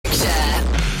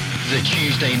The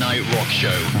Tuesday Night Rock Show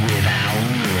with Al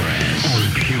Muir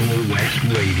on Pure West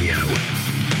Radio.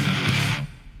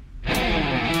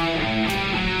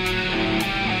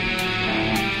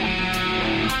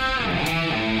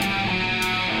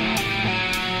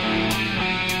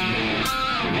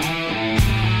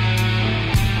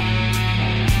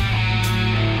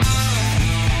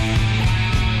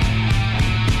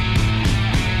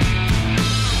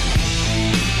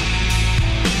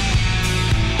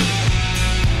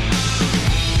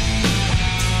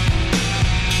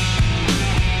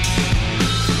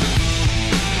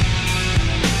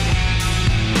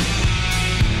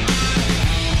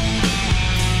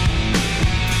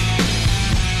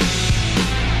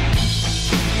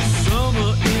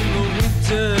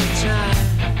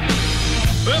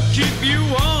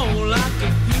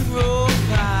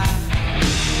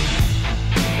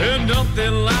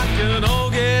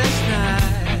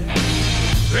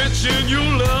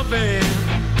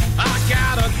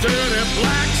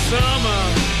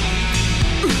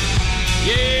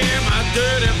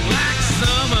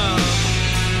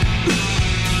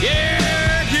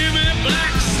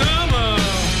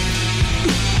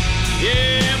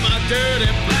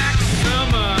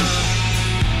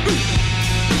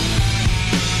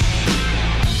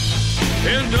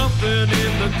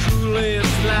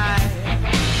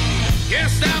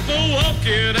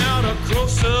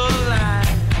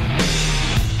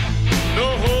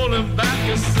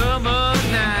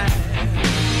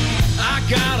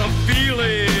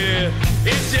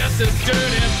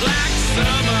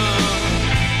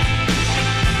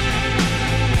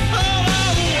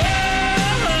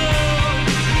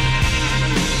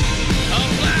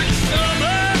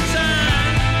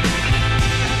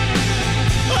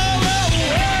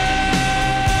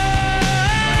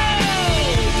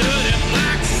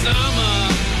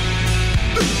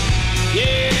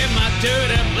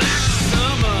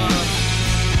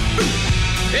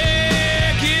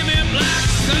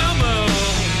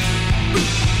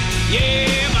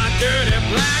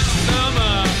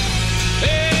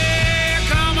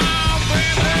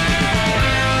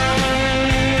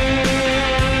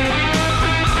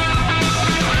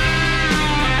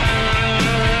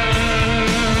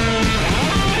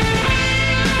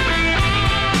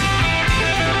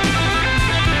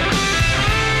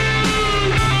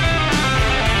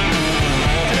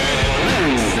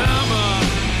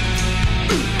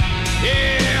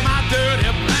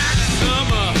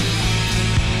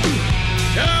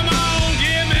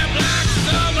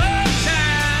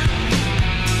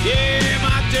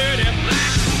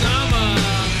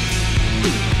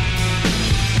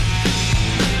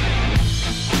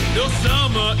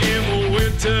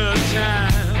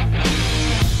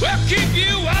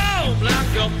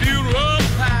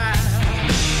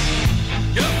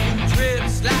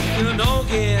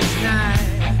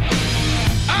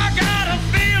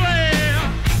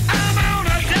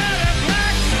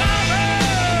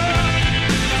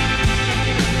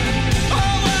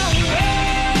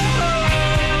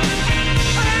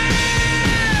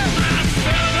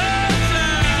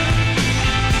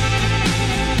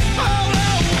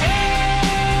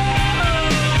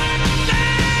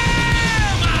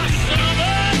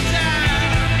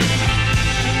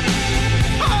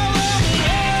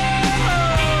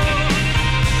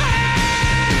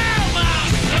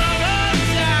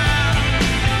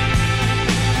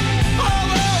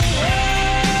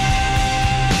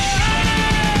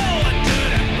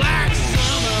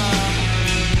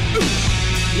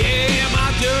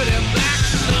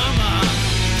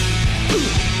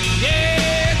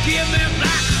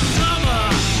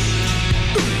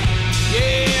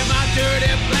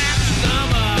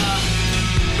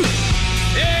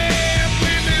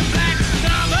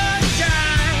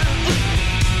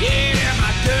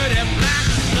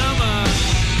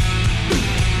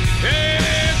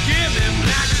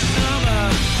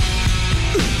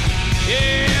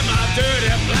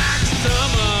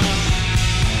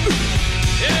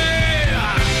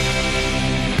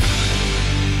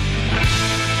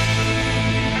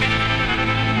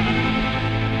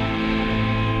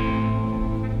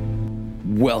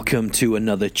 Welcome to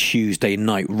another Tuesday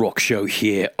Night Rock Show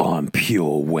here on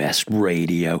Pure West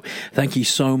Radio. Thank you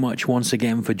so much once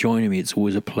again for joining me. It's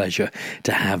always a pleasure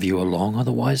to have you along.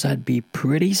 Otherwise, I'd be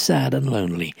pretty sad and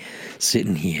lonely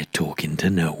sitting here talking to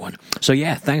no one. So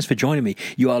yeah, thanks for joining me.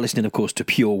 You are listening, of course, to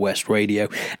Pure West Radio,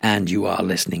 and you are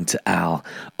listening to Al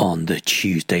on the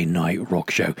Tuesday Night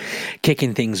Rock Show.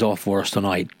 Kicking things off for us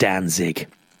tonight, Danzig,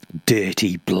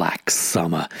 Dirty Black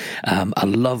Summer. A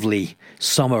lovely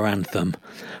summer anthem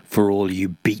for all you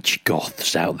beach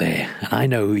goths out there. And I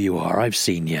know who you are. I've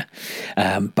seen you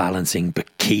balancing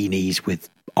bikinis with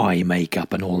eye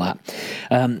makeup and all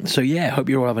that. So yeah, hope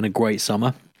you're all having a great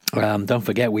summer. Don't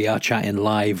forget, we are chatting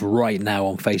live right now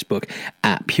on Facebook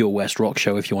at Pure West Rock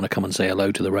Show. If you want to come and say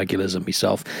hello to the regulars and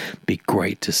myself, be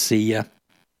great to see you.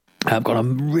 I've got a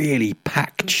really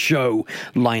packed show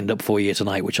lined up for you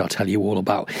tonight, which I'll tell you all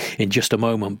about in just a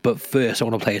moment. But first, I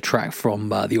want to play a track from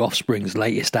The Offspring's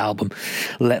latest album,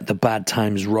 Let the Bad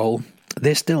Times Roll.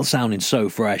 They're still sounding so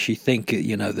fresh. You think,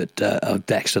 that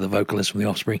Dexter, the vocalist from The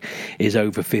Offspring, is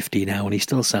over 50 now, and he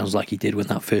still sounds like he did when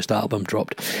that first album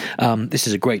dropped. This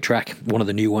is a great track, one of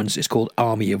the new ones. It's called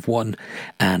Army of One,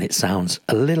 and it sounds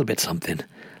a little bit something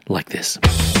like this.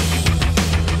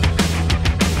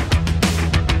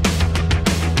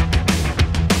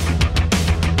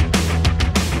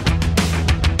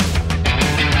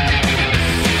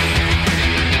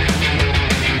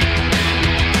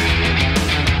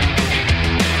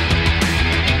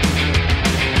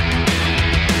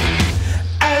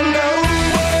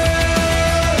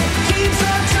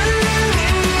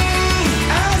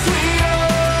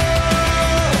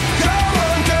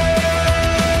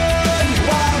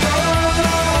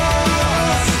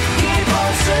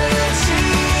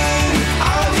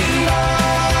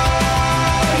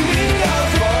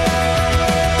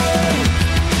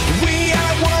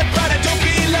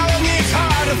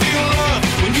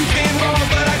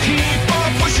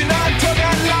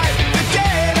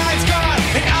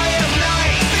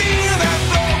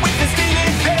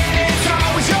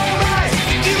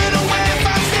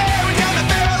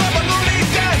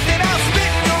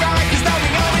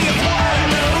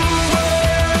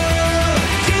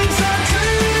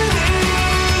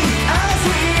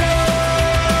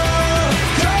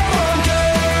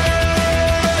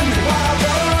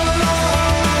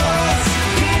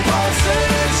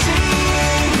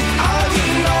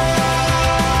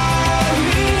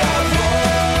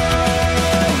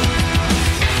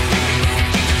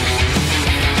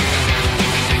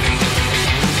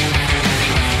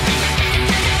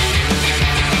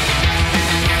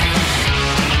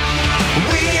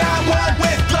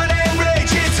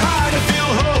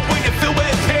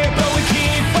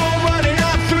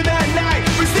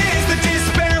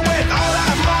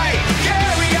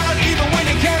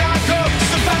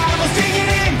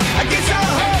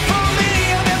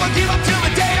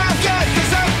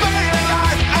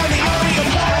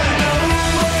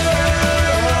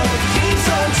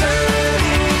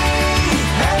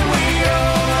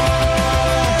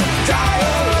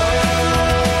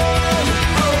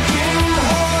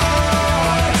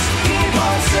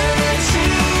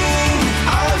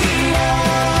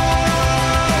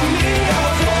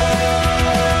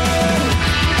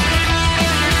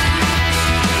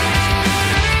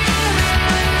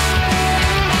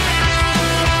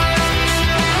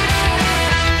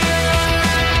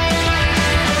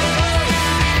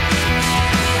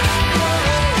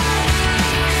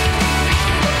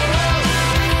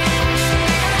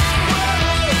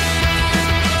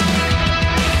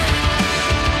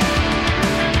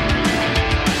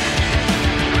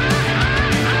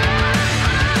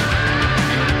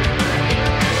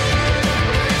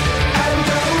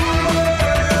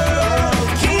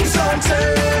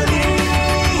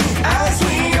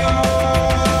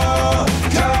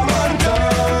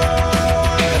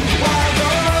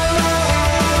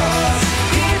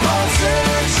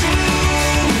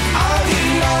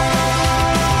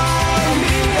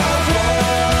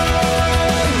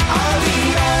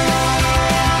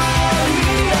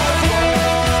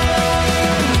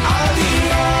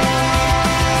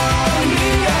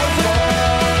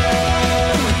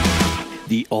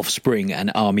 Offspring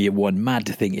and Army of One. Mad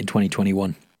to think in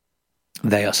 2021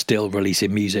 they are still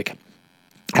releasing music.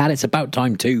 And it's about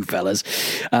time too, fellas.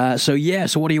 So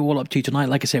what are you all up to tonight?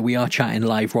 Like I said, we are chatting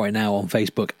live right now on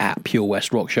Facebook at Pure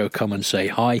West Rock Show. Come and say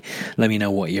hi. Let me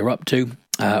know what you're up to.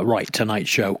 Right, tonight's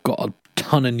show. Got a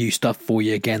ton of new stuff for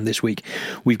you again this week.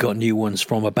 We've got new ones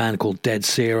from a band called Dead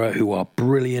Sierra, who are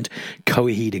brilliant.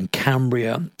 Coheed and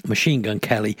Cambria, Machine Gun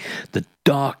Kelly, The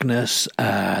Darkness,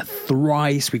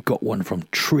 Thrice. We've got one from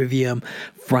Trivium.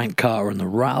 Frank Carter and the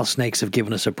Rattlesnakes have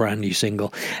given us a brand new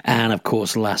single. And of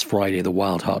course, last Friday, the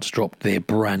Wild Hearts dropped their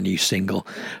brand new single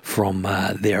from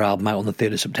their album out on the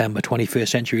 3rd of September, 21st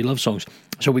Century Love Songs.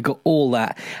 So we've got all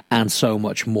that and so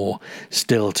much more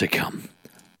still to come.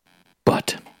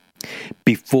 But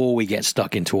before we get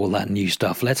stuck into all that new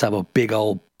stuff, let's have a big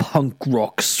old punk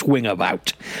rock swing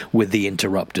about with the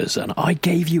Interrupters. And I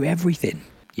gave you everything,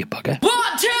 you bugger. 1,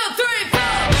 2, 3, 4.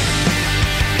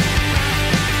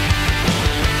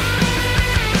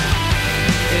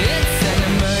 It's an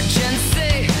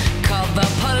emergency. Call the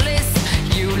police.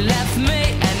 You left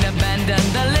me and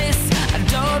abandoned the list. I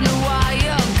don't know why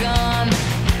you're gone.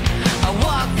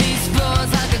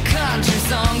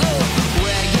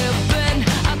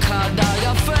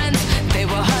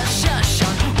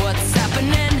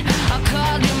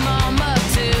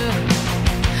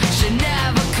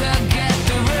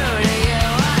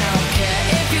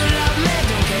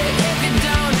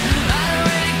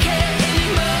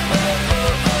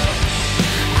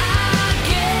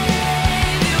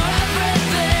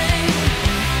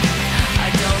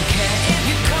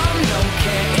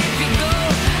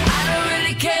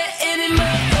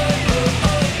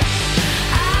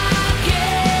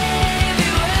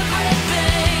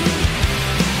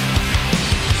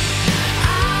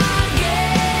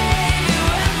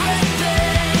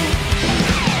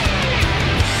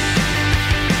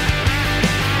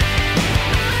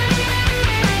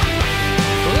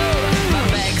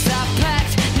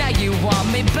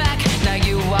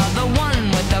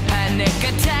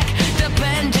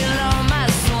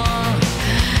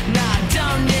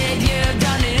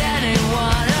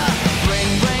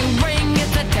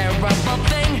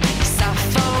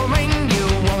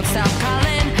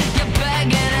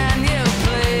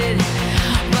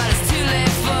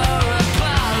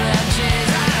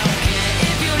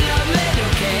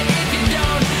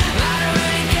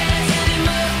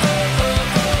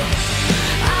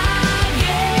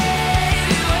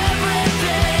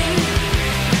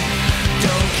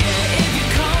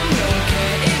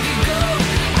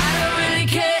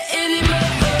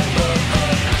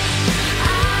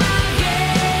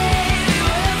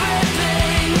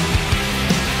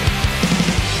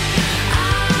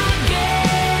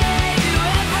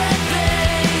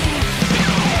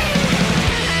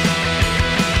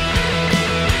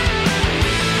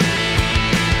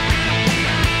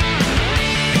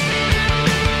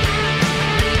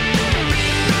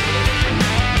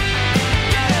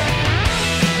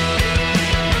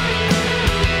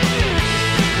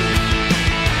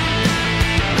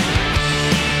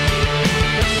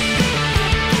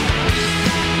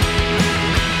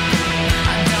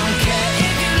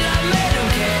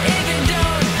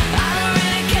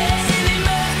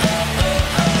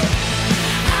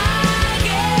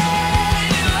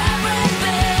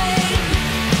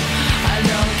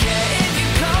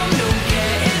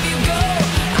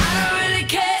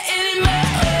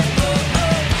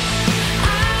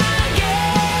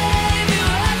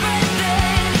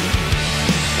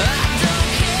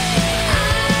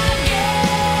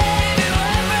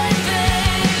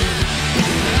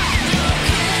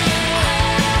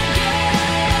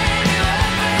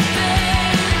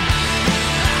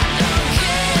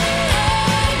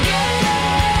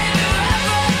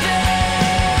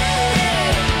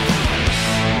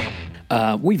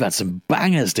 We've had some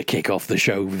bangers to kick off the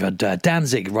show. We've had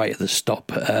Danzig right at the start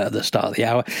of the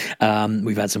hour.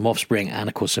 We've had some Offspring and,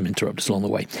 of course, some interrupters along the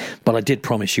way. But I did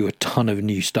promise you a ton of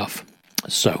new stuff.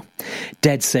 So,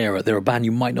 Dead Sarah, they're a band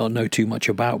you might not know too much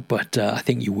about, but I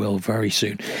think you will very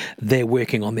soon. They're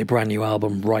working on their brand new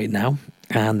album right now,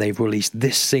 and they've released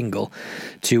this single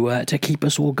to keep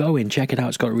us all going. Check it out.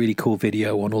 It's got a really cool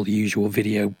video on all the usual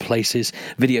video places,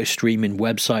 video streaming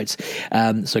websites.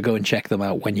 So go and check them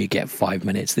out when you get 5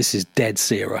 minutes. This is Dead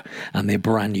Sarah and their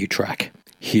brand new track,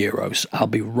 Heroes. I'll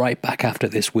be right back after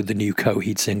this with the new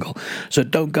Coheed single. So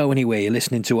don't go anywhere. You're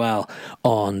listening to Al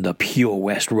on the Pure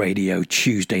West Radio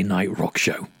Tuesday Night Rock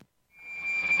Show.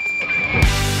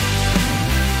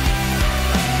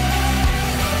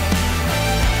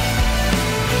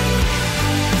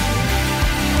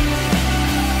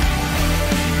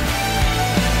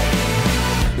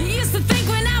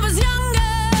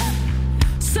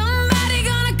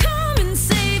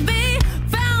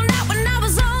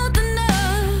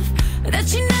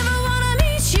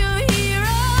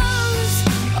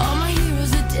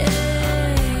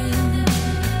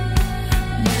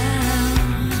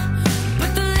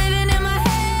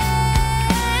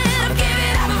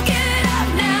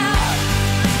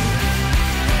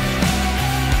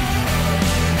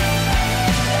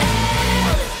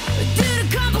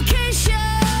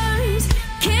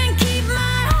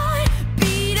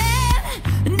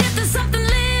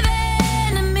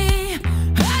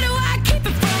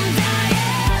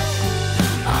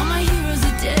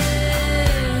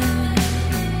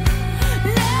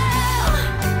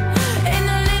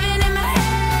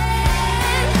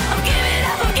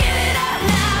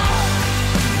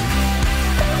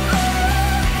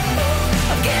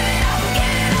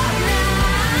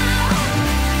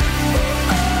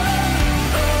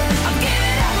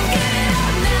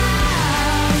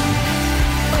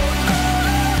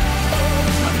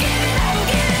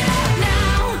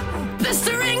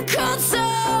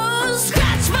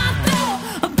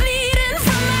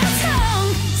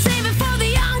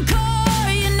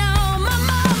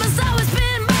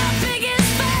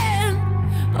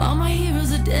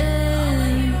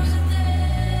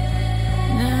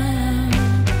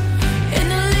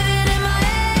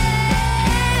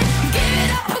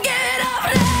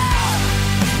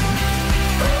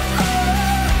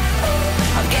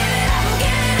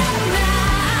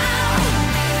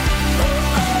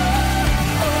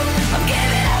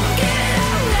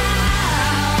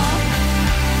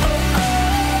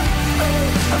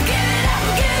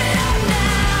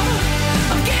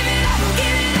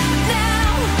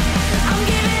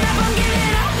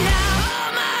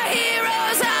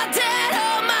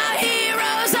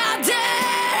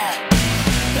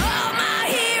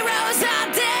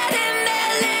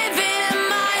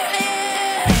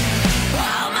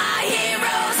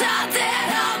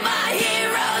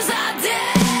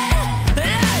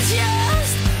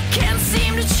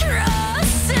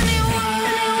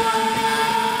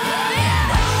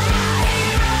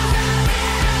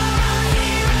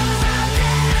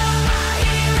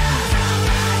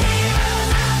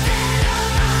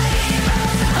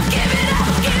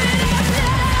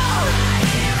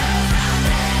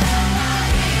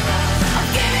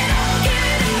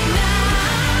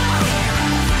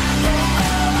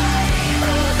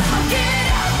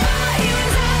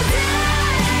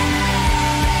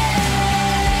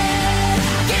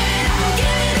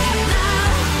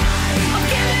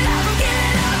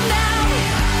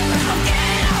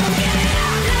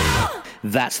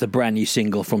 That's the brand new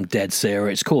single from Dead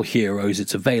Sarah. It's called Heroes.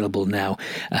 It's available now.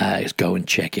 Just go and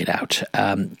check it out.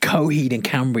 Coheed and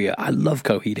Cambria. I love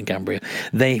Coheed and Cambria.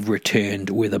 They've returned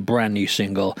with a brand new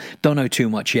single. Don't know too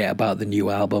much yet about the new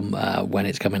album, when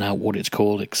it's coming out, what it's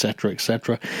called, etc.,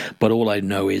 etc. But all I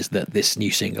know is that this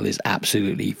new single is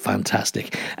absolutely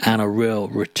fantastic and a real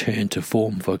return to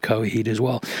form for Coheed as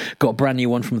well. Got a brand new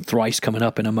one from Thrice coming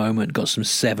up in a moment. Got some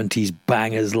 70s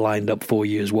bangers lined up for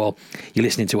you as well. You're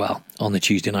listening to Al on the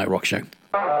Tuesday Night Rock Show.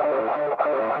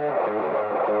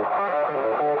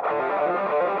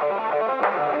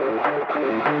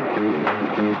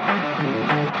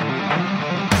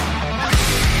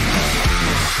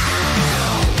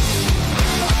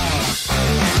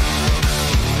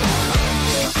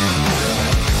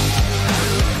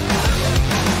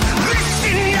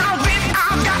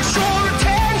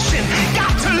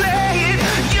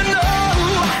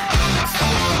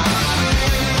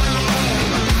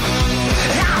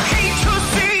 I hate to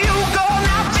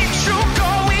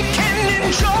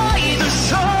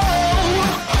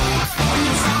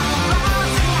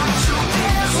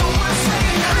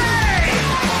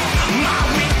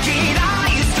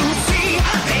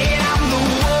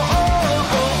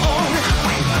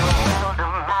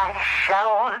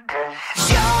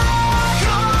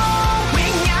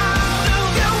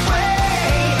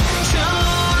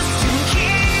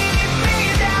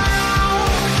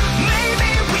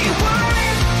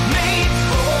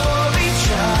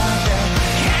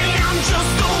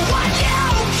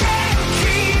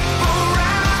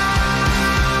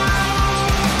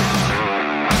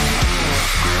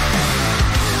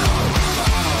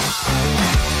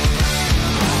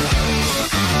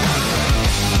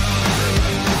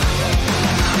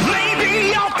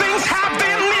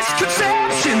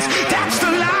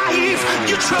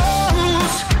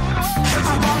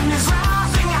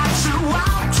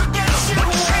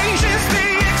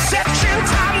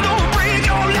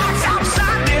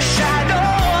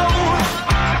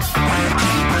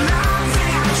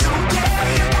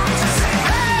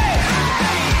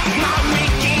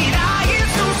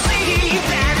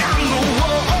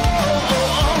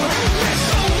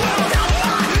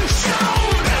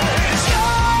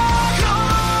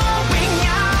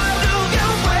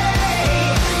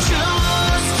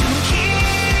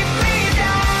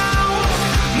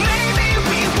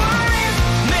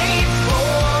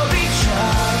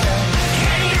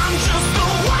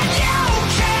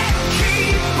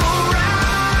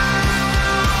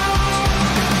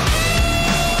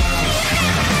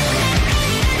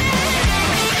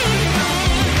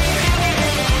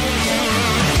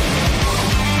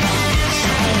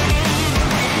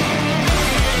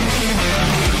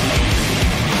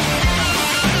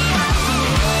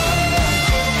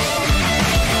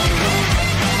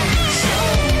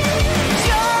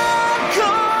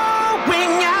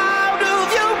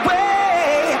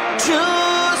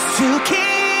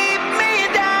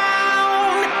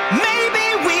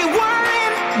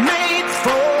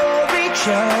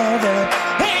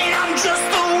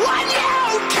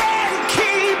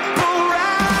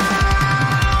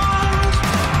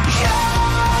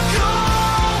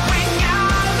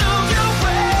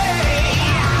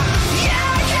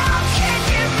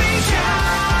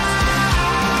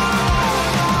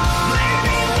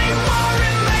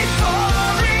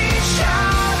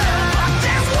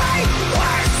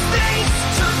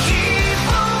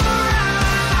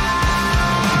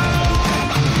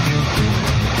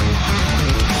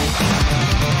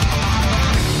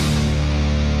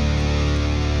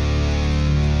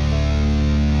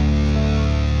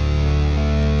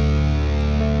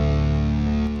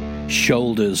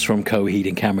Shoulders from Coheed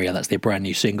and Cambria. That's their brand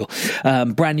new single.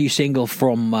 Brand new single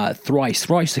from Thrice.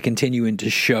 Thrice are continuing to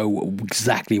show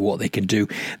exactly what they can do.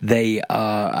 They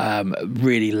are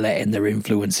really letting their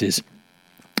influences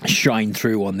shine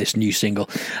through on this new single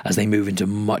as they move into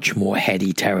much more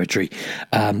heady territory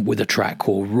with a track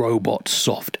called Robot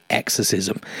Soft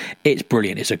Exorcism. It's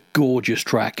brilliant. It's a gorgeous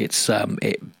track. It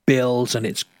builds and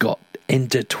it's got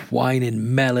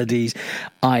intertwining melodies.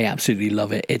 I absolutely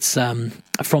love it. It's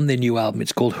from their new album.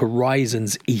 It's called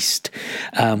Horizons East,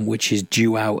 which is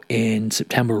due out in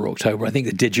September or October. I think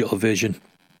the digital version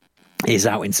is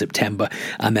out in September,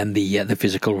 and then the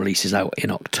physical release is out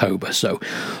in October, so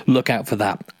look out for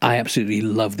that. I absolutely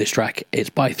love this track. It's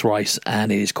by Thrice and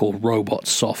it is called Robot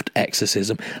Soft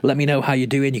Exorcism. Let me know how you're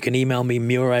doing. You can email me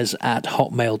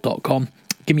mures@hotmail.com.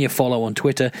 Give me a follow on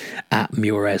Twitter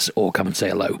 @Mures, or come and say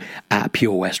hello at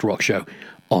Pure West Rock Show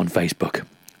on Facebook.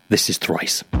 This is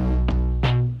Thrice.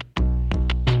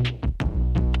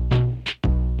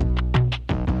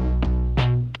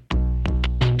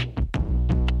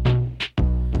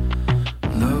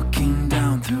 Looking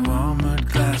down through armored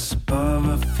glass above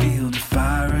a field of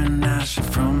fire and ash.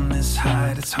 From this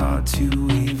height it's hard to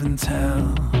even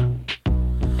tell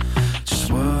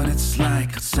just what it's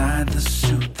like outside the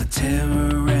suit. The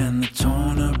terror and the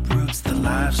torn up roots, the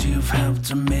lives you've helped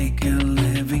to make a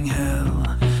living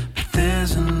hell. But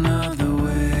there's another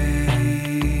way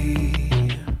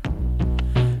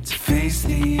to face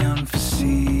the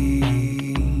unforeseen.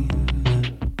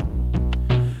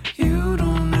 You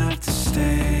don't have to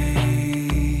stay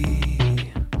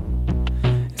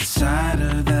inside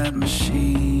of that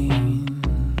machine.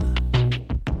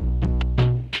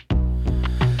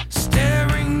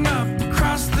 Staring up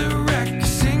across the wreck, a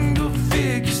single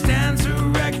figure stands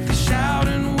erect. The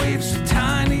shouting waves are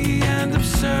tiny and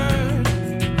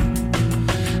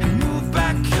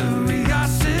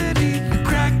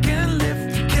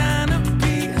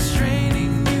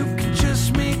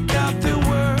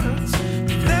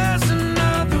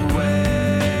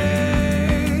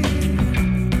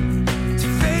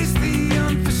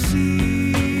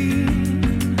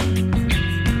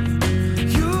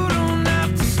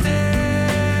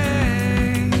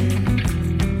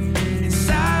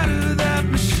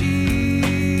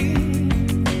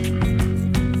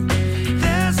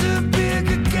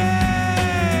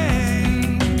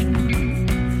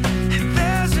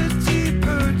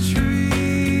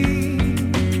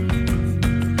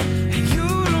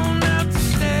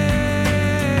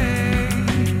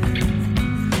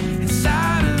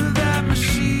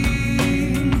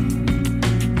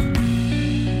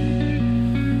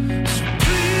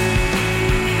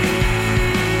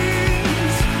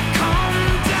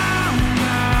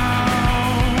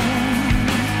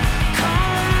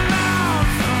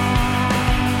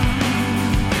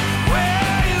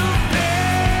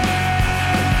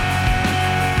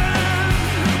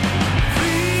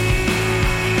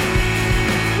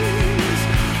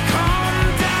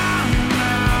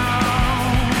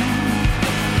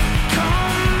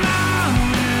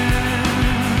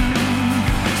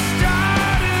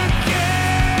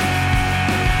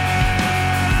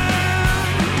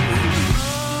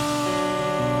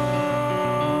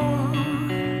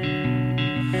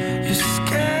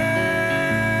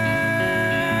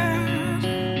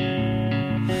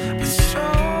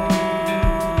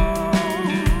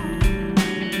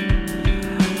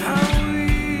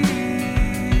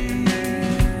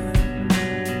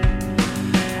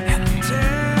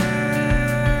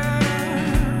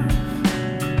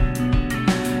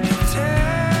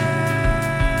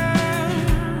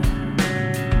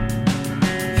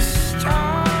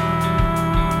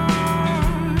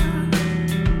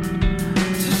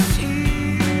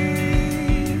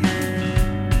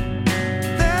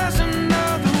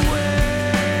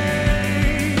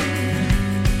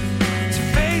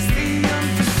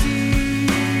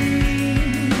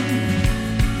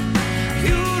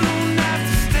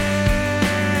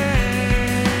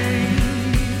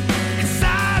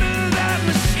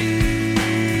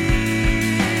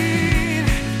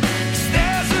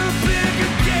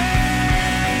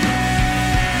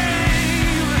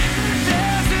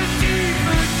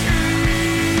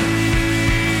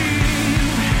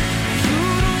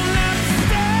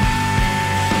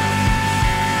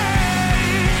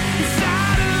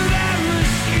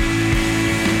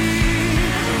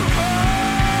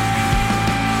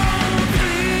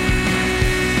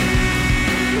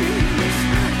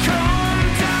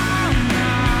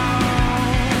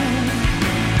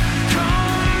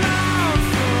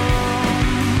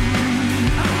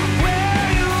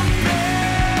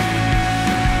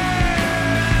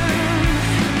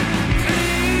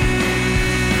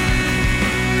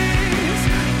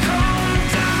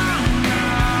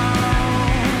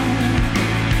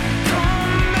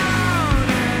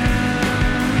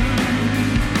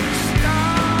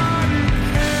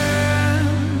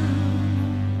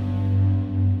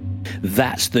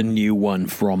That's the new one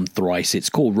from Thrice. It's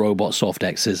called Robot Soft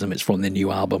Exorcism. It's from the new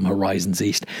album Horizons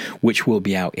East, which will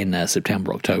be out in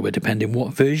September, October, depending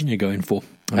what version you're going for.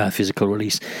 Physical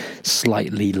release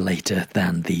slightly later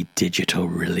than the digital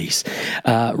release.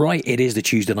 Right, it is the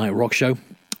Tuesday Night Rock Show.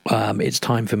 It's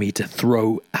time for me to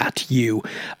throw at you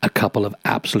a couple of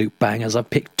absolute bangers. I've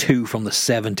picked two from the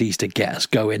 70s to get us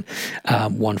going.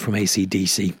 One from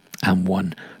AC/DC and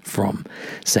one from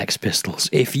Sex Pistols.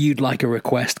 If you'd like a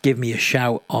request, give me a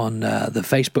shout on the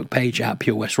Facebook page at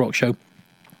Pure West Rock Show.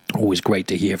 Always great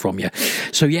to hear from you.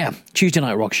 So yeah, Tuesday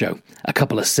Night Rock Show, a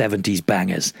couple of 70s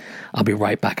bangers. I'll be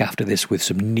right back after this with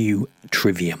some new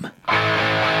Trivium.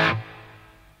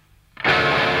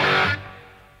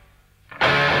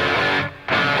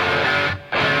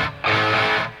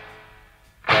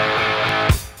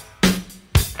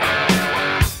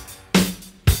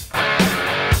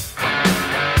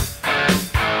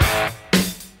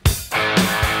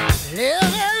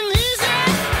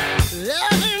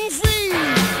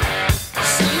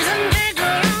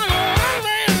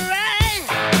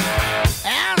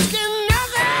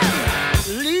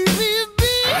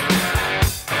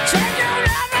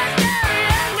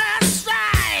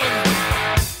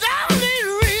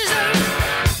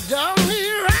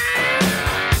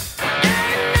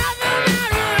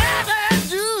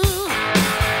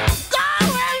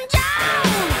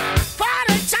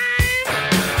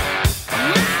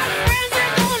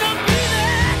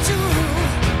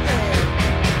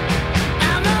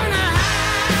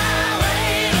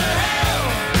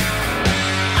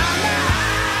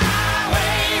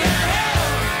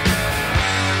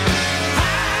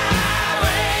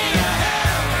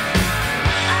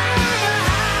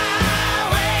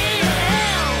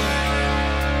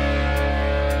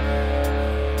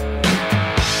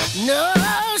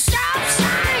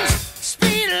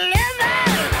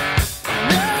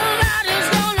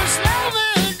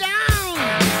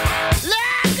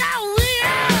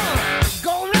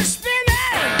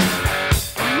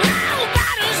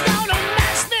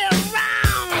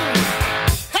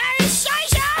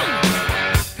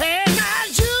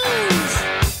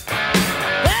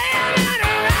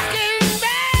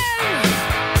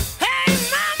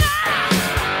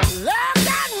 Look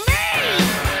at me,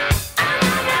 I'm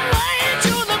on my way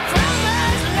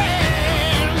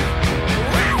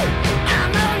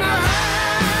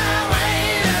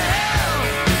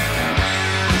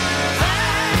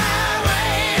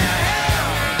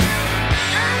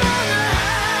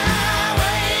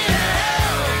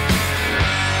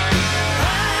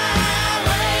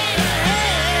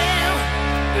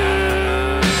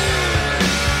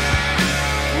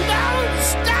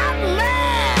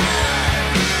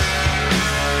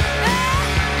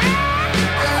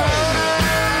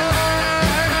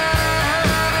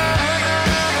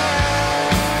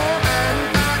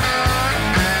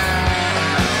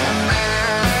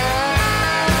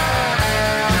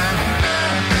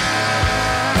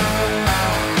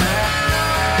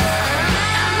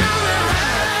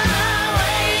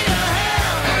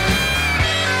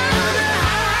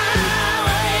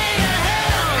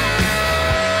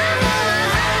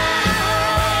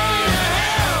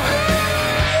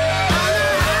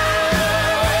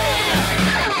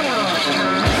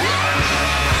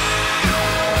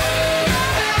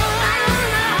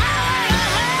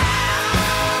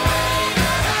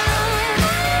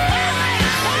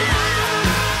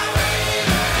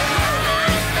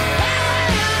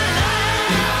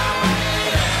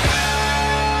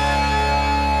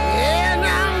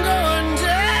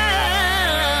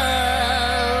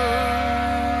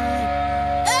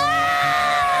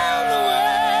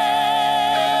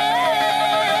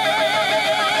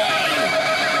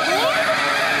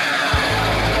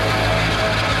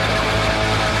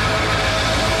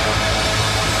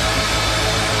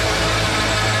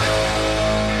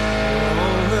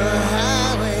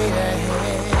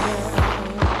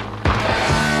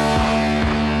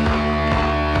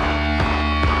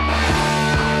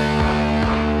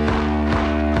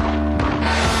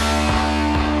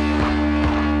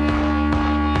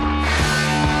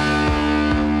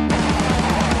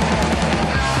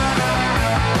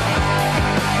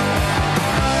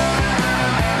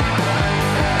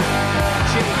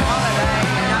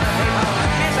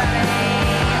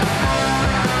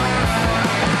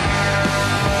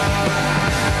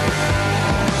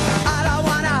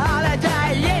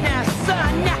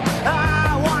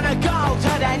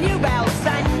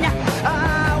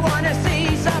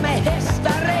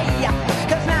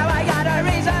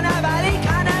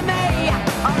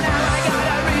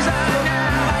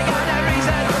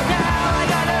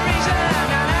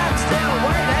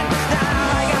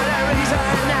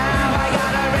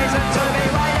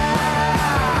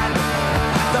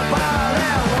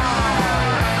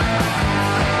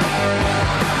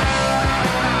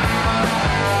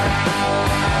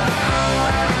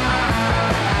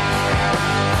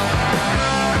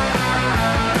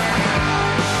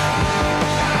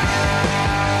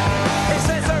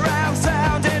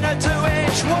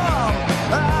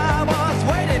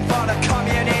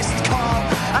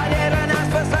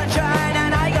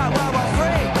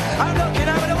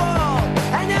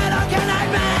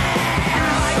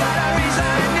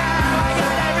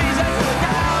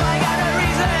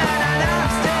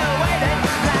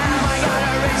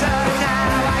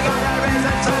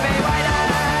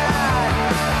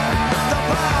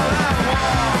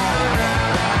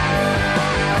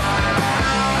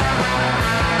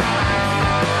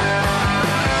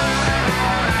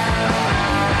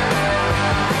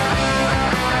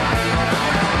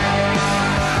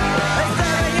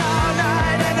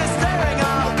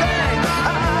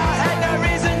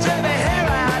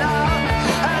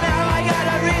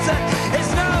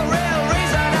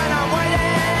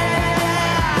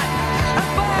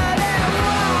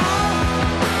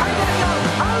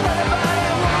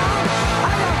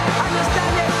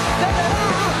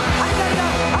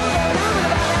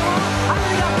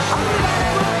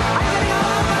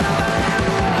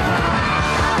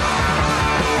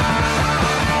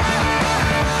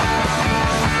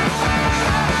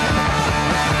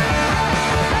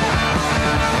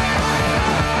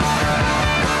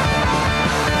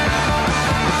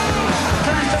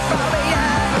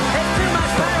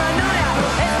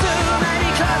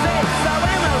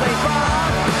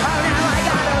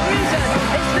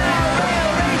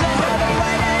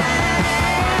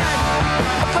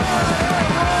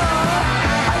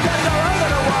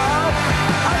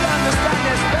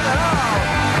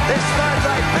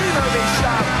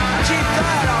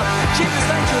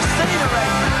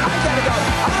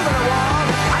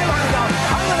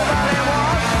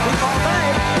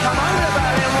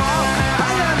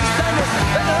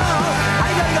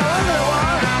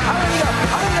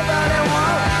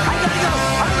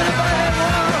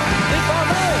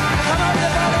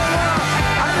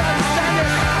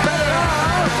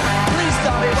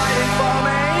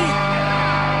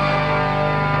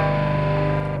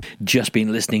Just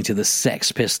been listening to the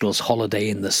Sex Pistols' Holiday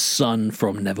in the Sun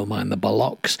from Nevermind the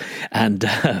Bollocks, and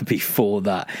before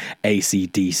that,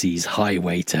 AC/DC's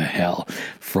Highway to Hell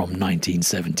from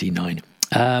 1979.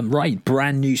 Right,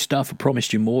 brand new stuff. I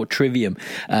promised you more. Trivium,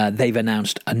 they've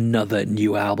announced another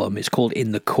new album. It's called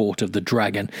In the Court of the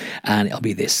Dragon, and it'll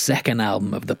be their second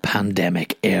album of the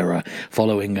pandemic era,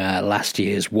 following last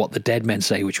year's What the Dead Men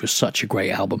Say, which was such a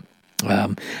great album.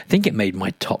 I think it made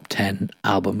my top 10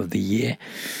 album of the year.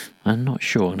 I'm not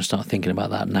sure. I'm going to start thinking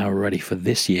about that now already for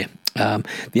this year.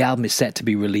 The album is set to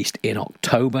be released in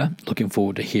October. Looking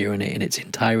forward to hearing it in its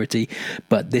entirety.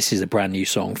 But this is a brand new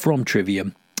song from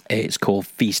Trivium. It's called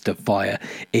Feast of Fire.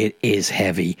 It is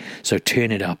heavy, so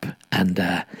turn it up and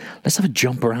let's have a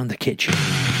jump around the kitchen.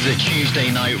 The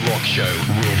Tuesday Night Rock Show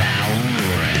with Al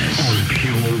Morris on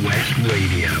Pure West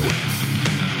Radio.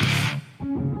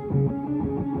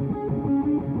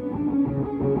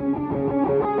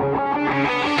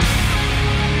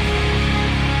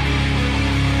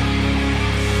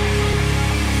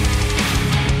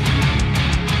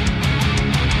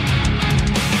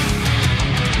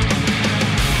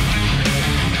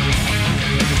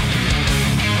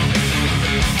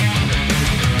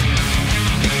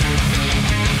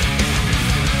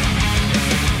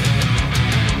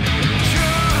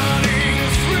 Running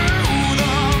through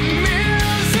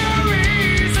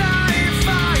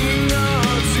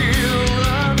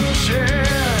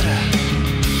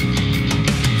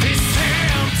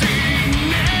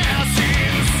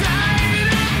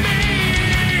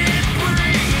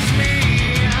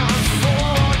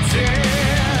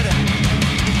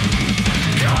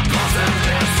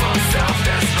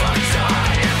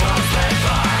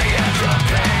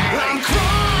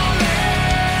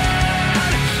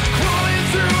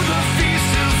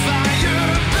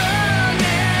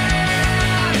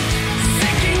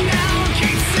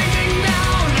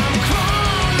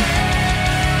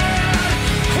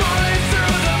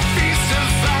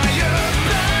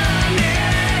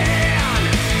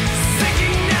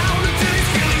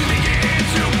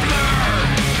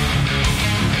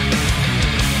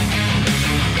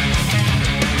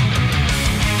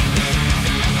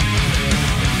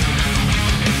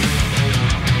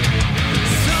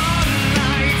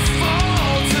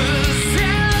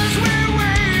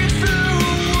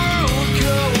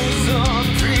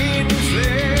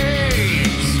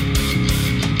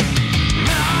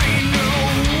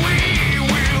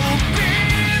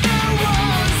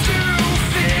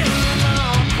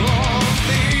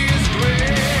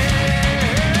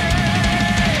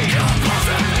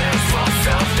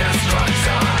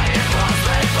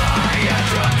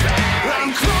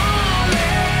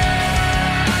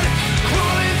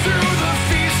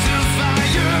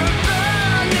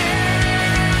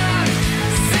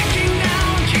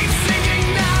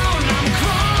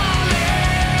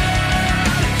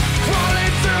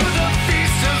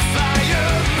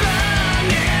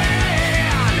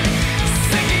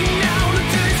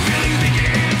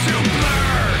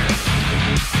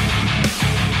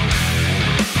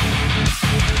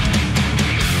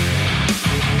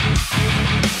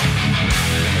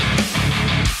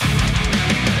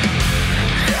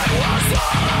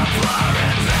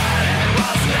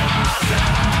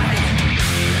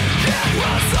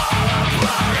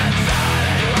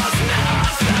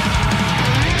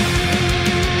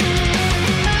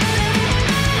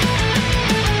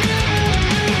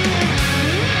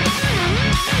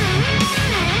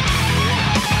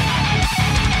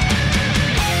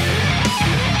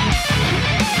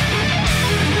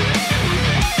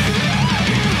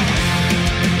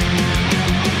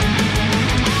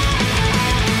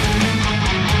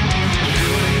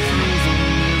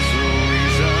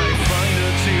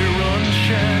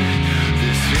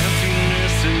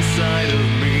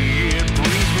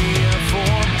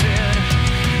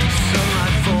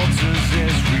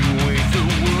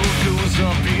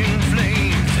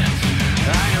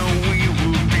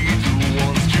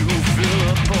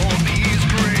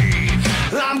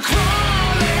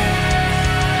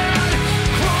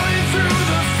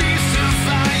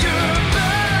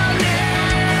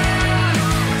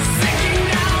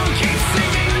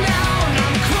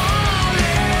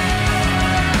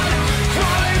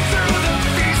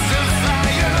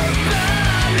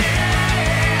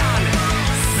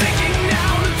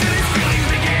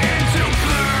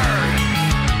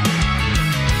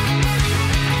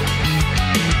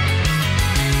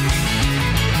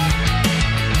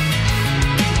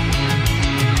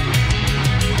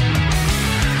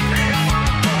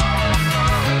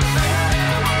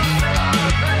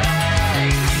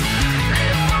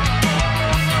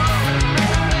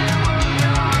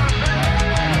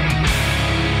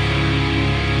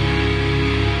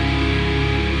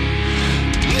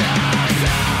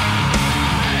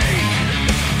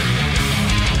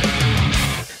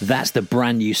That's the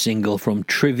brand new single from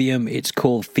Trivium. It's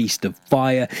called Feast of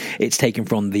Fire. It's taken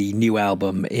from the new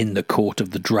album In the Court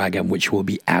of the Dragon, which will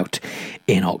be out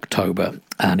in October.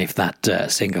 And if that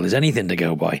single is anything to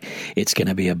go by, it's going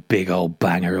to be a big old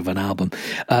banger of an album.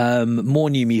 More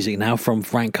new music now from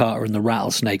Frank Carter and the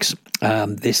Rattlesnakes.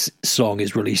 This song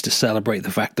is released to celebrate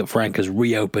the fact that Frank has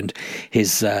reopened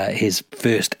his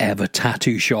first ever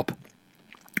tattoo shop,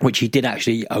 which he did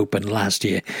actually open last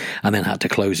year and then had to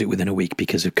close it within a week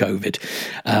because of COVID,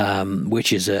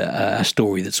 which is a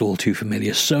story that's all too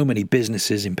familiar. So many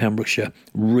businesses in Pembrokeshire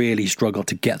really struggled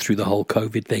to get through the whole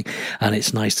COVID thing, and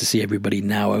it's nice to see everybody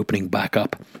now opening back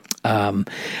up.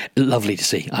 Lovely to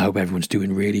see. I hope everyone's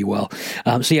doing really well.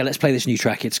 So yeah, let's play this new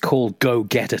track. It's called Go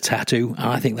Get a Tattoo, and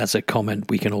I think that's a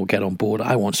comment we can all get on board.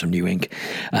 I want some new ink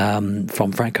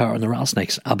from Frank Carter and the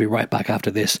Rattlesnakes. I'll be right back after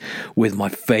this with my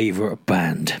favourite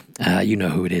band. You know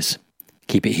who it is.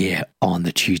 Keep it here on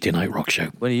the Tuesday Night Rock Show.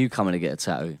 When are you coming to get a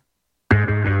tattoo?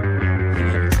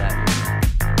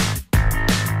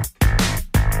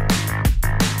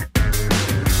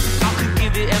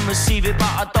 Receive it, but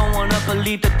I don't wanna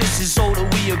believe that this is all that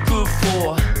we are good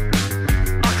for.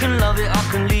 I can love it, I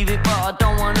can leave it, but I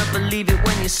don't wanna believe it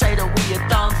when you say that we are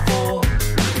done for.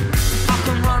 I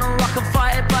can run or I can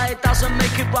fight it, but it doesn't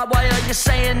make it right. Why are you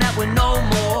saying that we're no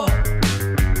more?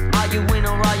 Are you in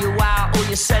or are you out? Or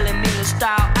you're selling me the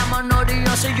style? Am I not the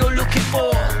answer you're looking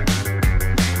for?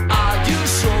 Are you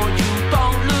sure you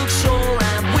don't look sure?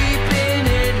 And we've been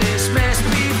in this mess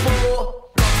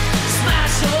before.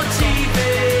 Smash your TV.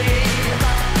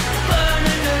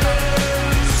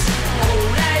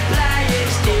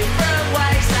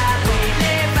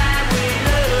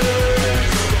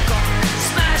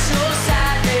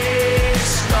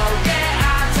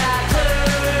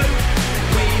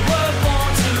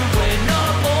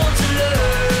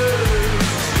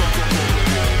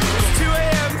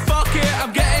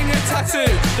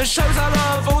 The shows I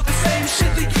love, all the same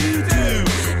shit that you do.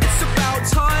 It's about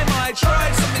time I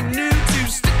tried something new to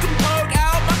stick and poke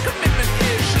out my commitment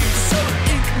issues. So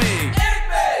ink me, hit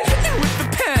me with the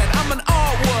pen. I'm an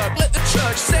artwork, let the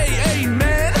church say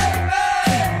amen.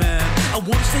 Hey man, I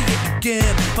wanna say it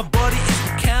again. My body is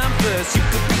the canvas, you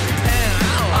could be the pen.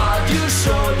 Are you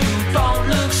sure you don't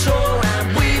look sure?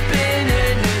 And we've been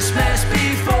in this mess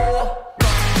before.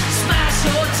 Smash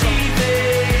your TV.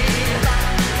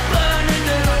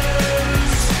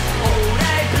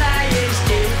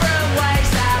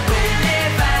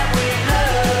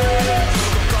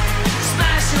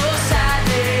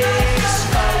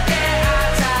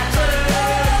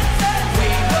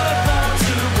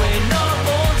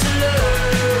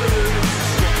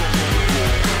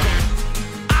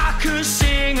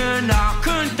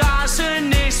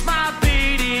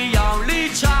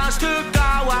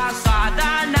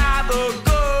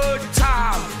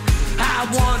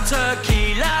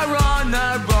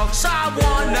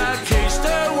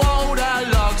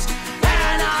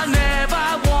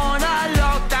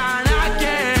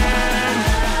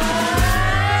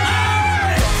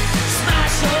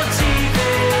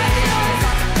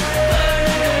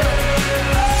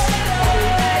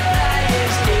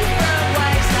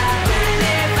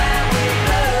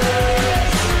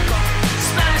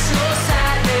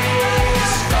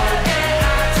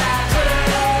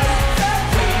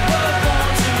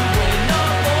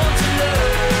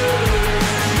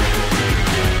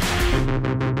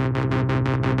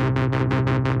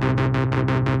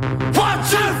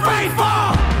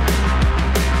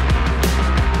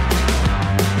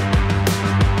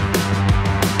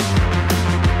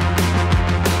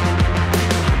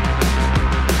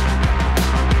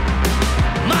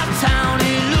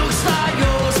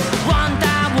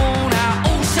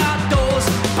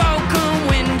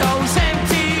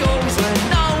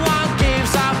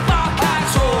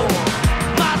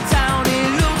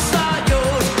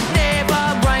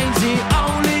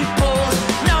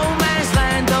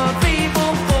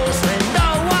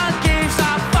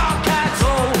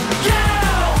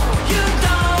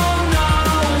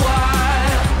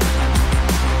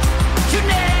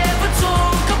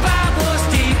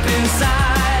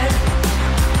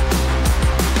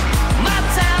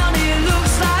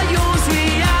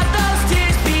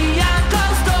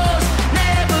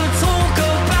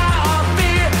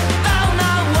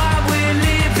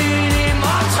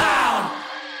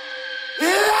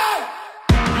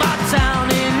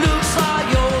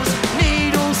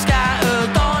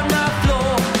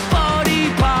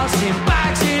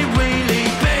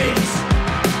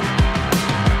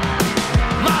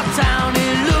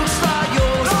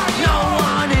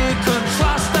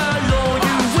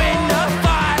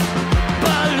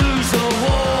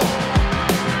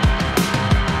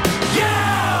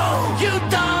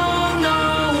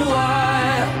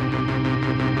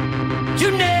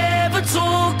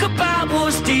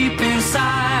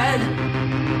 inside.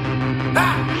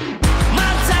 My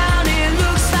town, it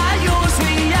looks like yours.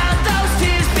 We have those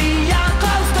tears beyond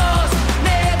closed doors.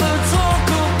 Never talk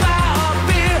about our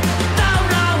fear. Don't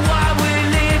know why we're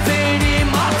living in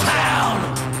my town.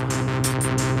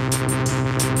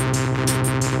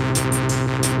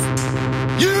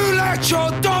 You let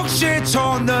your dog shit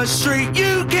on the street.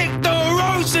 You kick the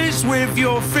roses with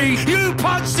your feet. You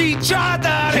punched each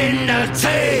other in the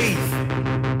teeth.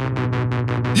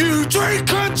 You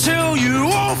drink until you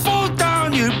all fall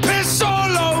down. You piss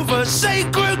all over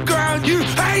sacred ground. You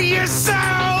hate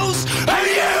yourselves and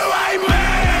you hate me.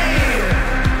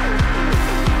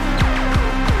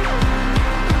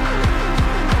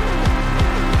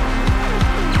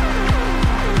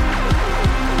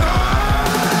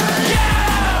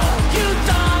 You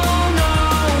don't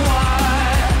know why.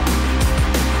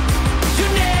 You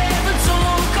never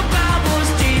talk about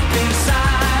what's deep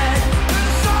inside.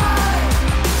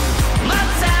 My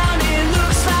town, it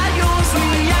looks like yours. We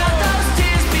have those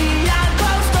tears behind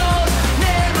closed doors.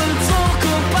 Never talk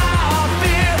about our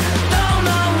fear. Don't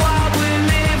know why we're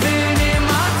living in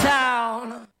my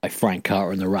town. By Frank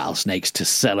Carter and the Rattlesnakes to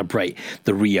celebrate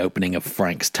the reopening of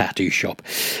Frank's tattoo shop.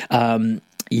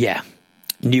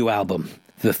 New album.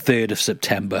 The 3rd of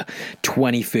September,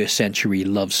 21st Century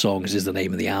Love Songs is the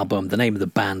name of the album. The name of the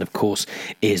band, of course,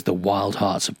 is the Wild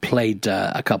Hearts. I've played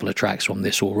a couple of tracks from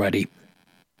this already.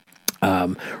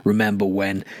 Remember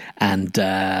When and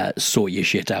Sort Your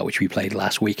Shit Out, which we played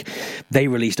last week. They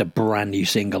released a brand new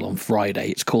single on Friday.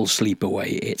 It's called Sleep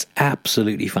Away. It's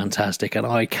absolutely fantastic, and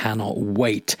I cannot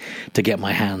wait to get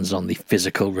my hands on the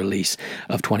physical release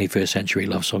of 21st Century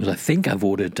Love Songs. I think I've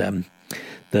ordered the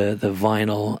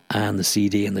vinyl and the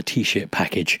CD and the t-shirt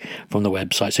package from the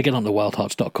website. So get on to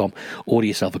wildhearts.com, order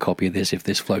yourself a copy of this if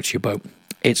this floats your boat.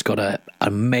 It's got an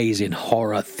amazing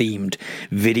horror-themed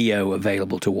video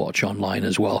available to watch online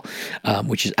as well,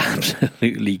 which is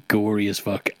absolutely gory as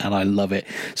fuck, and I love it.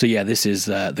 So yeah, this is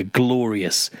the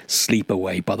glorious Sleep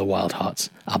Away by the Wild Hearts.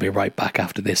 I'll be right back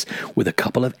after this with a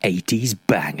couple of 80s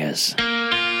bangers.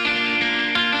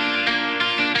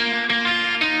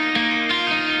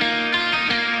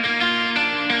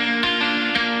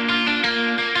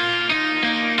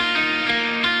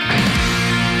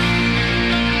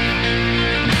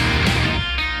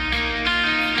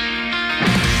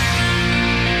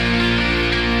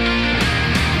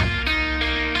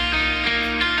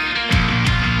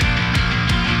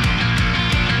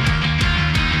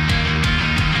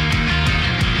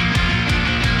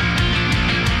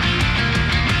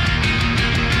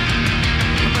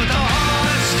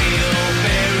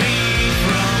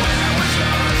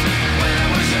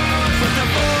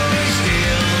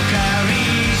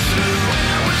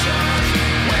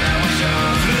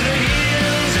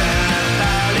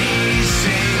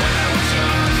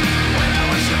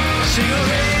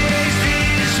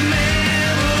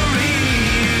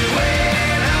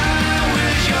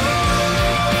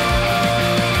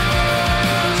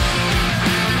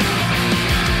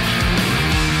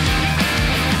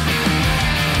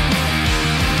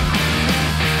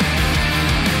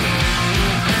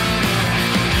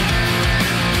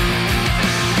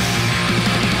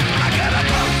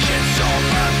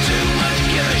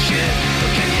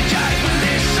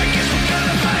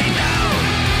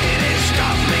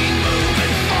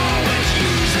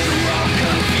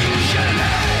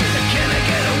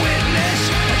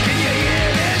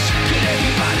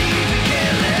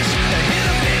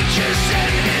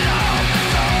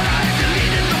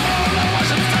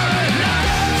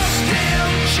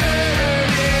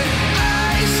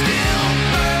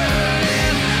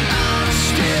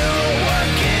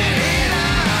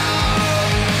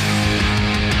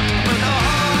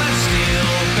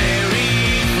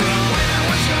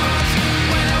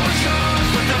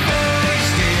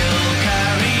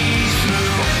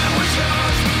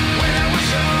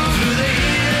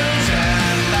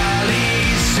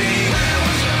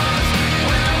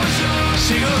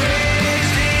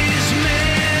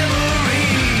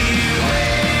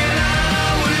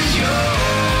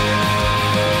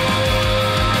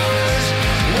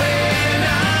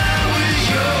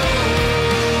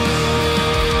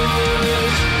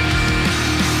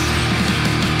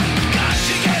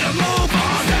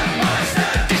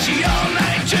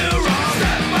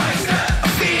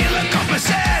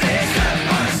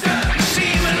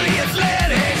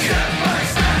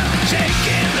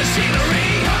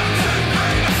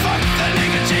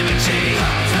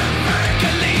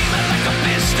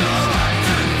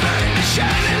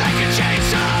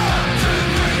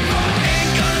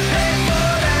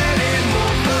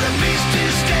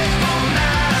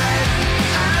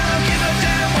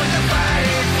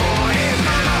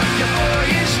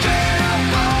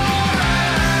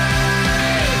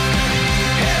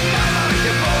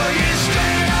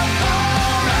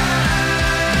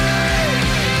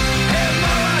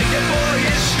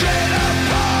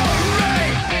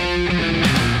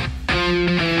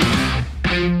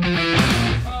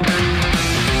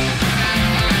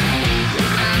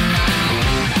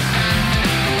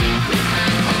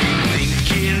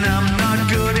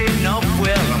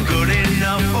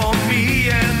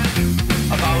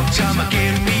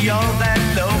 all that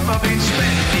love I've been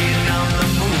spending on the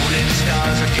moon and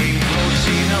stars. I came close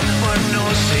enough but no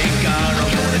cigar.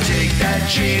 I'm gonna take that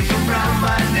chain from round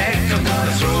my neck, I'm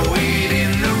gonna throw it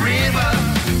in the river.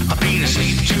 I've been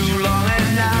asleep too long and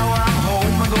now I'm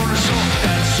home. I'm gonna soak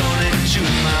that sun into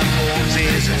my bones.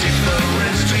 There's a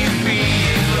difference between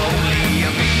being lonely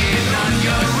and being on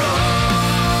your own.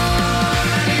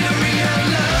 I need a real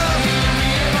love.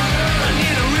 I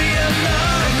need a real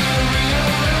love.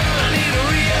 I need a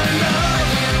real love.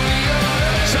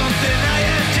 Something I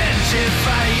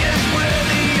identify as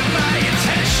worthy of my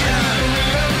attention,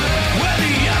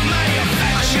 worthy of my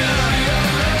affection.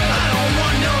 I don't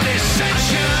want no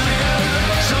dissension.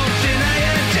 Something I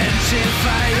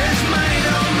identify as mine,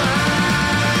 oh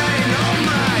mine, oh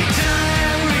my.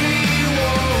 Time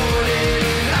rewarded,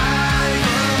 I'm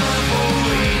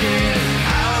avoided.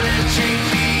 How to take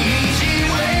the easy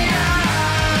way out.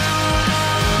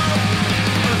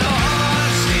 But the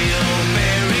heart's still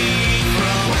buried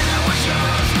from when I was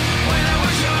yours, when I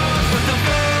was yours. But the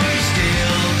voice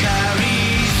still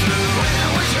carries through when I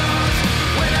was yours,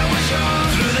 when I was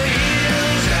yours. Through the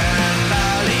hills and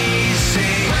valleys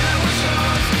sing when I was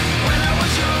yours, when I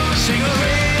was yours. Sing or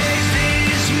raise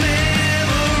this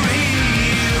memory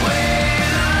when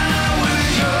I was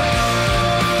yours.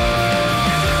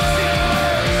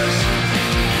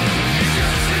 It's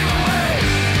just a slip away.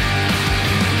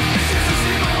 It's just a slip away. It's just a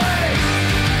slip away.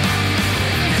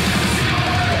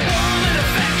 Warm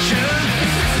affection.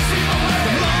 It's just a slip away.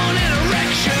 The morning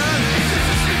erection. It's just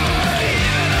a slip away.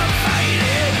 Giving up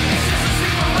fighting. It's just a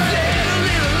slip away.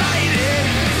 Little lighting.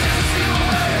 It's just a slip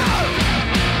away.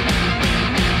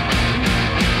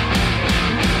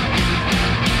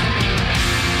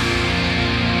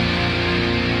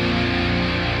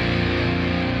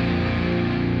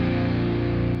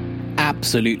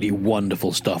 Absolutely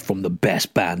wonderful stuff from the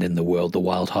best band in the world, the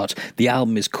Wild Hearts. The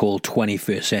album is called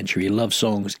 21st Century Love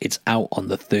Songs. It's out on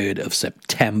the 3rd of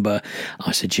September.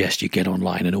 I suggest you get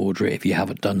online and order it if you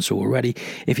haven't done so already.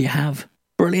 If you have,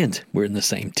 brilliant. We're in the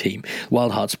same team.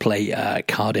 Wild Hearts play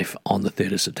Cardiff on the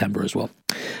 3rd of September as well,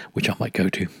 which I might go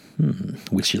to.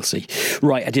 We shall see.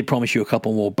 Right, I did promise you a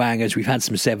couple more bangers. We've had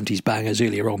some 70s bangers.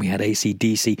 Earlier on we had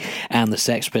AC/DC and the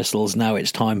Sex Pistols. Now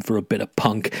it's time for a bit of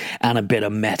punk and a bit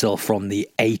of metal from the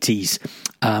 80s.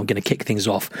 I'm going to kick things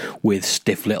off with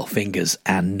Stiff Little Fingers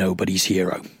and Nobody's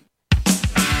Hero.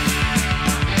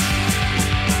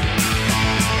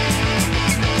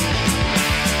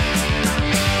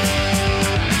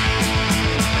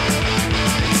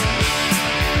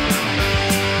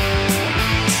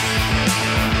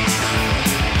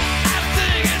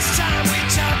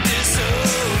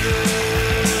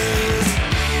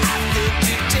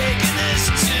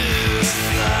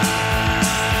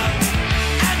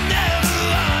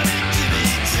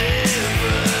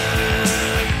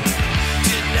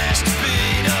 Didn't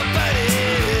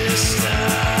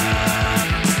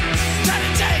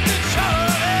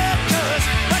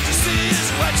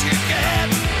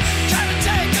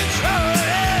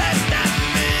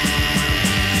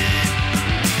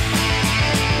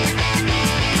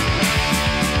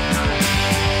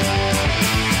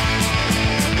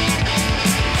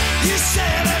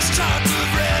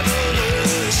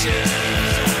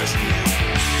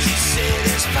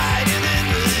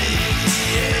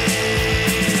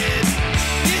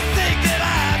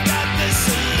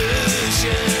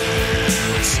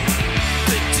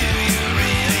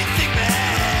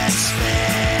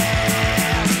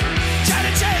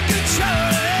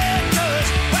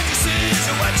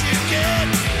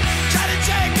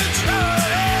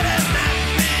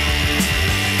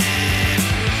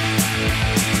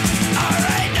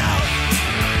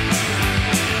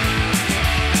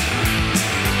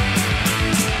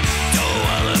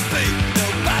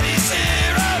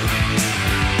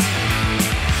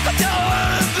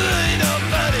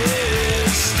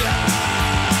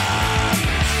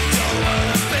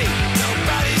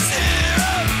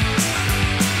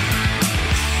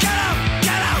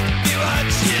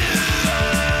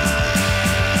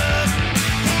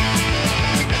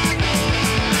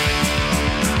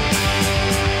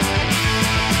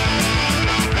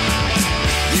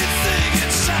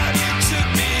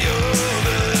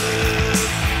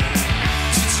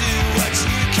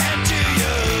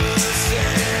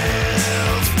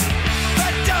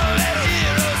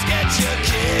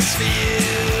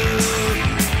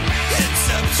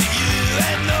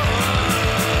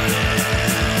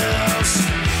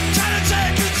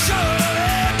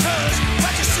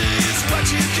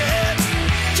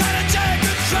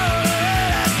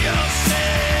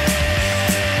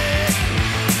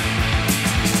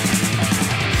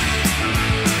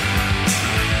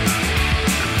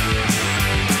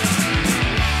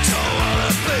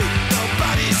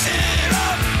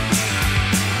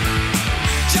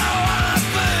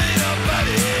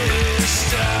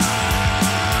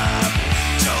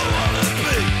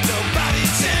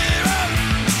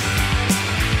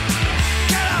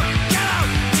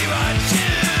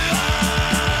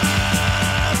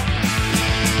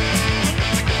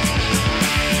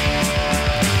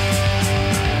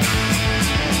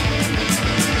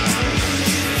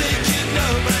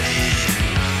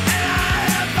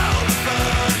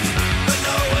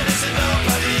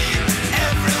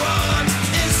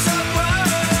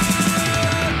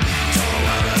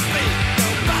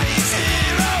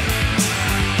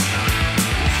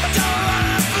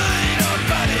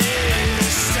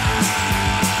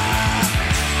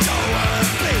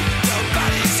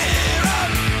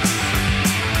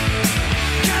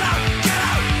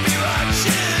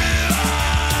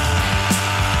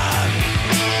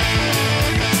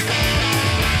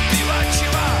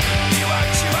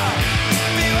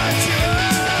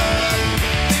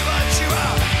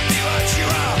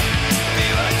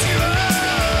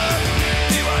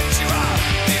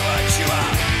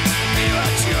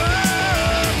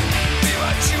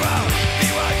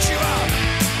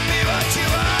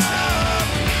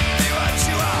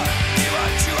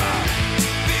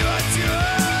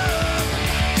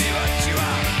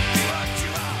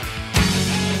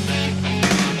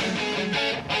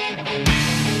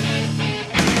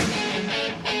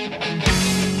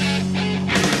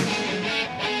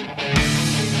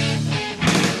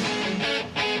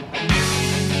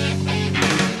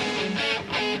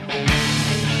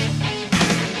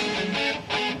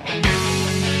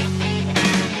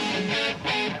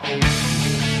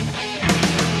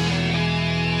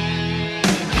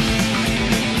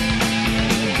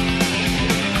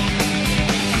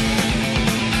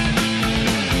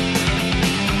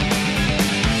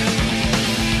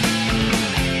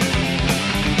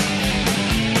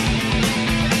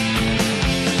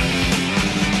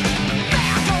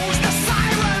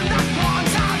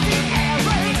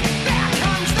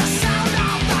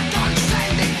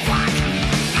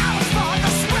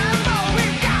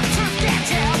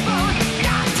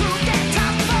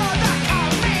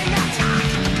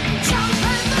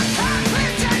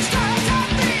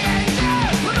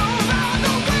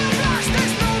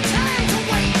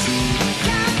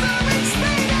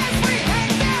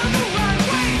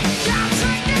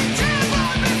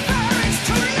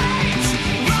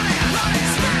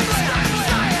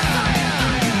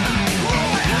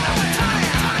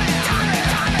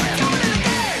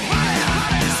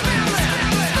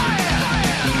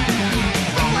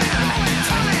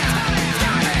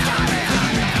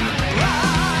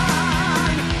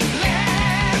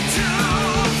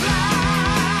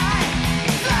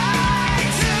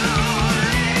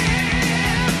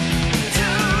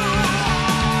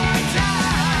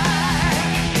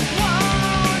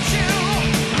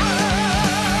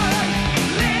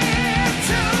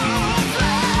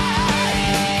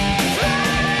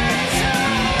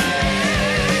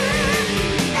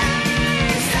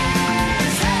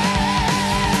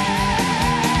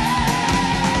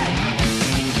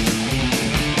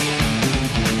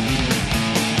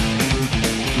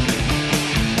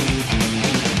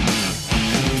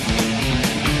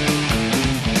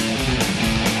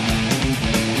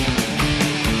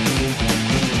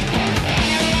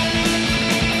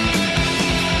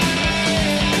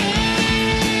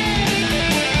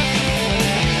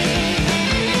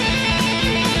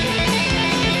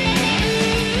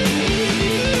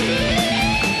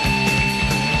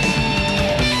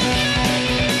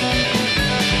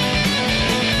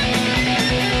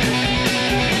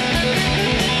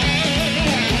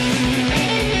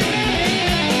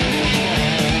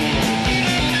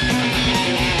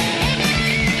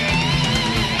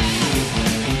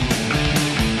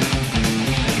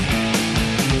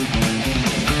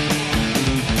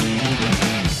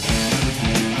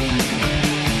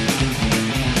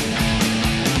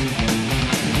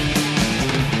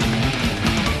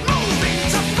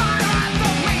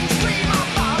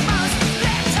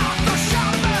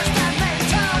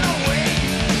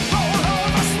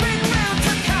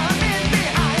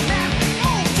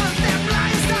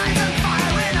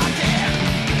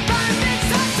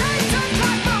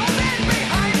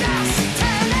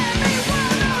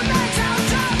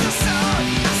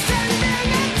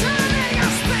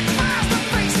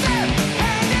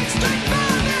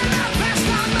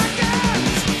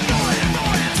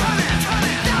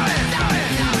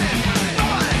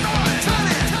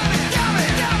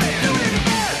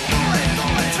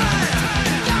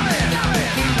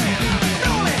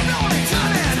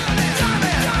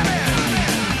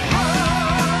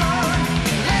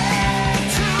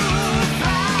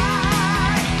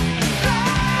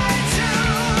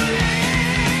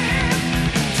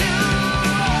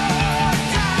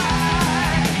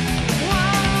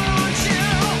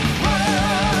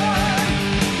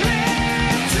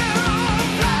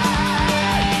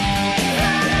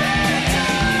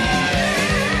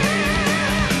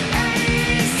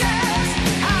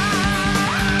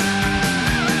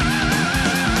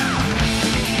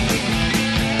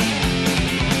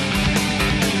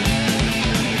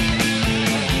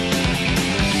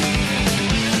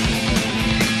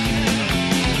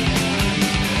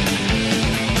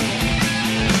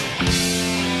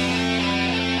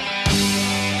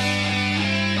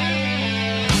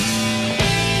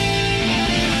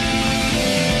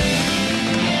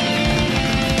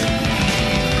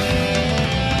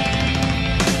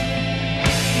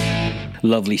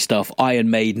Lovely stuff. Iron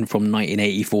Maiden from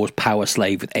 1984's Power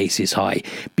Slave with Aces High.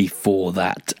 Before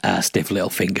that, Stiff Little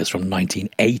Fingers from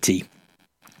 1980.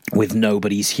 With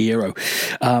Nobody's Hero.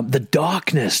 The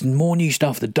Darkness, more new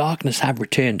stuff. The Darkness have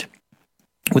returned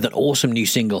with an awesome new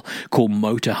single called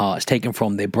Motor Heart. It's taken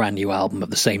from their brand new album of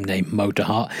the same name, Motor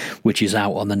Heart, which is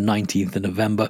out on the 19th of November.